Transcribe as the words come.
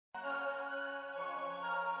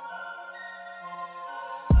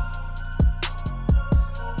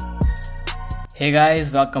Hey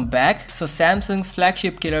guys, welcome back. So Samsung's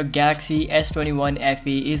flagship killer Galaxy S21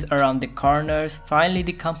 FE is around the corners. Finally,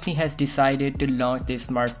 the company has decided to launch this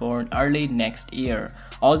smartphone early next year.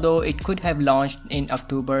 Although it could have launched in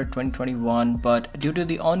October 2021, but due to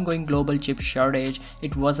the ongoing global chip shortage,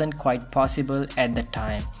 it wasn't quite possible at the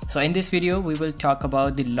time. So in this video, we will talk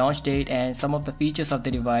about the launch date and some of the features of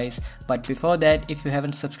the device. But before that, if you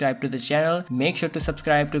haven't subscribed to the channel, make sure to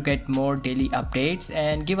subscribe to get more daily updates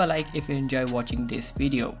and give a like if you enjoy watching this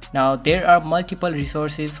video. Now, there are multiple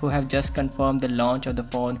resources who have just confirmed the launch of the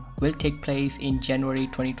phone will take place in January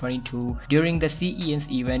 2022 during the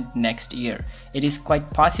CES event next year. It is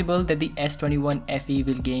quite possible that the S21 FE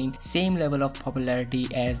will gain same level of popularity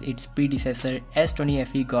as its predecessor S20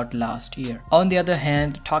 FE got last year. On the other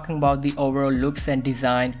hand, talking about the overall looks and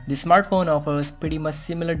design, the smartphone offers pretty much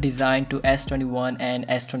similar design to S21 and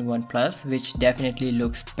S21 Plus, which definitely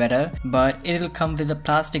looks better, but it'll come with a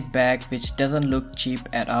plastic bag which doesn't look cheap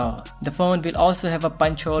at all. The phone will also have a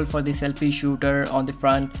punch hole for the selfie shooter on the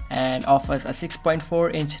front and offers a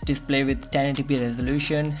 6.4-inch display with 1080p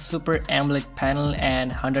resolution, Super AMOLED panel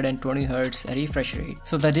and 120Hz refresh rate.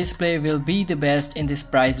 So the display will be the best in this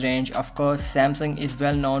price range. Of course, Samsung is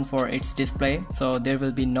well known for its display, so there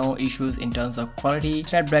will be no issues in terms of quality.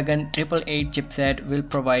 Snapdragon 888 chipset will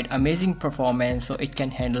provide amazing performance, so it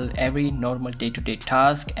can handle every normal day-to-day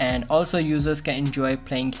task, and also users can enjoy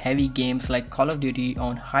playing heavy games like Call of Duty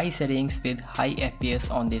on high settings with high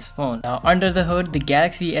FPS on this phone. Now, under the hood, the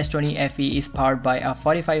Galaxy S20 FE is powered by a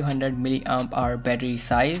 4500 mAh battery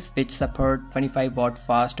size, which supports 25W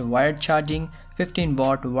fast wired charging,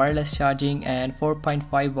 15W wireless charging and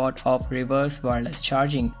 4.5W of reverse wireless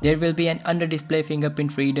charging. There will be an under-display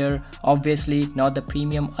fingerprint reader, obviously not the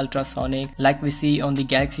premium ultrasonic like we see on the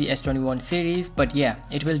Galaxy S21 series, but yeah,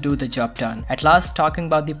 it will do the job done. At last, talking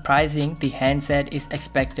about the pricing, the handset is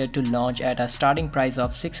expected to launch at a starting price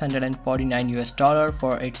of $649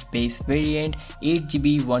 for its base variant,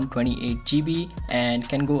 8GB 128GB, and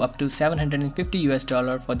can go up to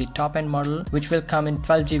 $750 for the top end model, which will come in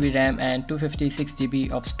 12GB RAM and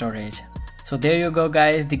 256GB of storage. So there you go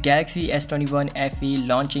guys, the Galaxy S21 FE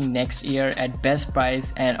launching next year at best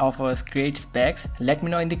price and offers great specs. Let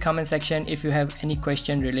me know in the comment section if you have any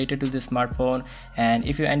question related to the smartphone, and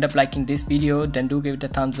if you end up liking this video, then do give it a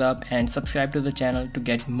thumbs up and subscribe to the channel to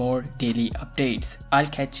get more daily updates. I'll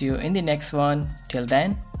catch you in the next one. Till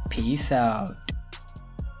then, peace out.